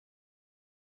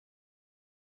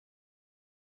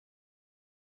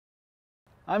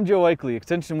I'm Joe Ikley,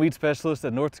 Extension Weed Specialist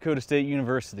at North Dakota State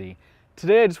University.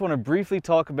 Today I just want to briefly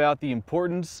talk about the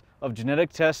importance of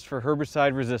genetic tests for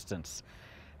herbicide resistance.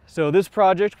 So this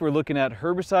project we're looking at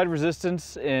herbicide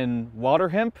resistance in water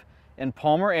hemp and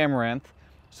Palmer amaranth.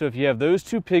 So if you have those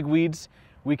two pigweeds,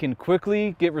 we can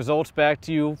quickly get results back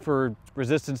to you for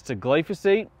resistance to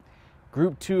glyphosate,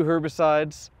 group 2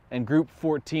 herbicides, and group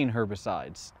 14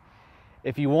 herbicides.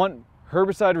 If you want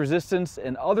herbicide resistance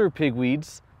in other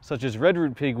pigweeds, such as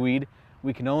redroot pigweed,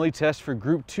 we can only test for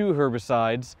group 2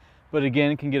 herbicides, but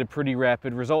again can get a pretty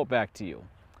rapid result back to you.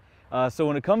 So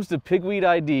when it comes to pigweed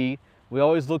ID, we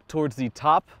always look towards the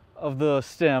top of the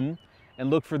stem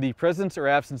and look for the presence or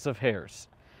absence of hairs.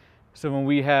 So when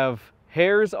we have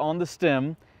hairs on the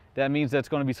stem, that means that's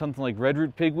going to be something like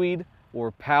redroot pigweed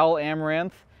or pal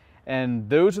amaranth, and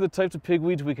those are the types of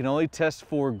pigweeds we can only test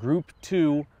for group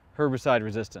 2 herbicide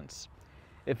resistance.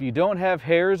 If you don't have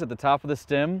hairs at the top of the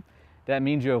stem, that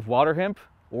means you have water hemp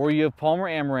or you have Palmer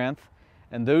amaranth,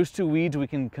 and those two weeds we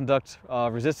can conduct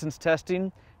resistance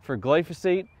testing for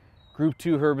glyphosate, group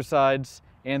 2 herbicides,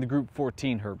 and the group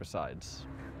 14 herbicides.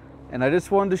 And I just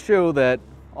wanted to show that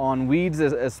on weeds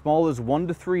as small as 1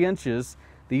 to 3 inches,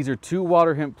 these are 2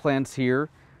 water hemp plants here,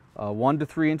 1 to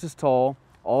 3 inches tall,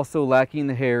 also lacking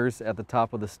the hairs at the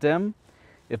top of the stem.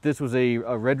 If this was a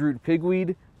redroot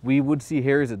pigweed, we would see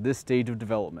hairs at this stage of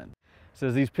development. So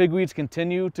as these pigweeds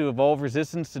continue to evolve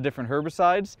resistance to different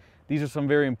herbicides, these are some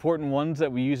very important ones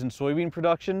that we use in soybean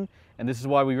production, and this is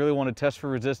why we really want to test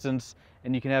for resistance,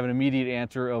 and you can have an immediate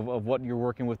answer of what you're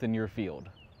working with in your field.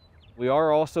 We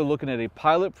are also looking at a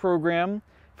pilot program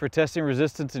for testing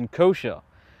resistance in kochia.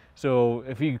 So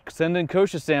if you send in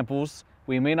kochia samples,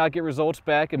 we may not get results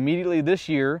back immediately this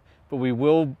year, but we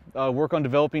will work on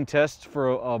developing tests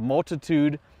for a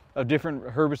multitude of different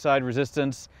herbicide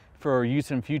resistance for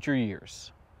use in future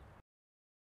years.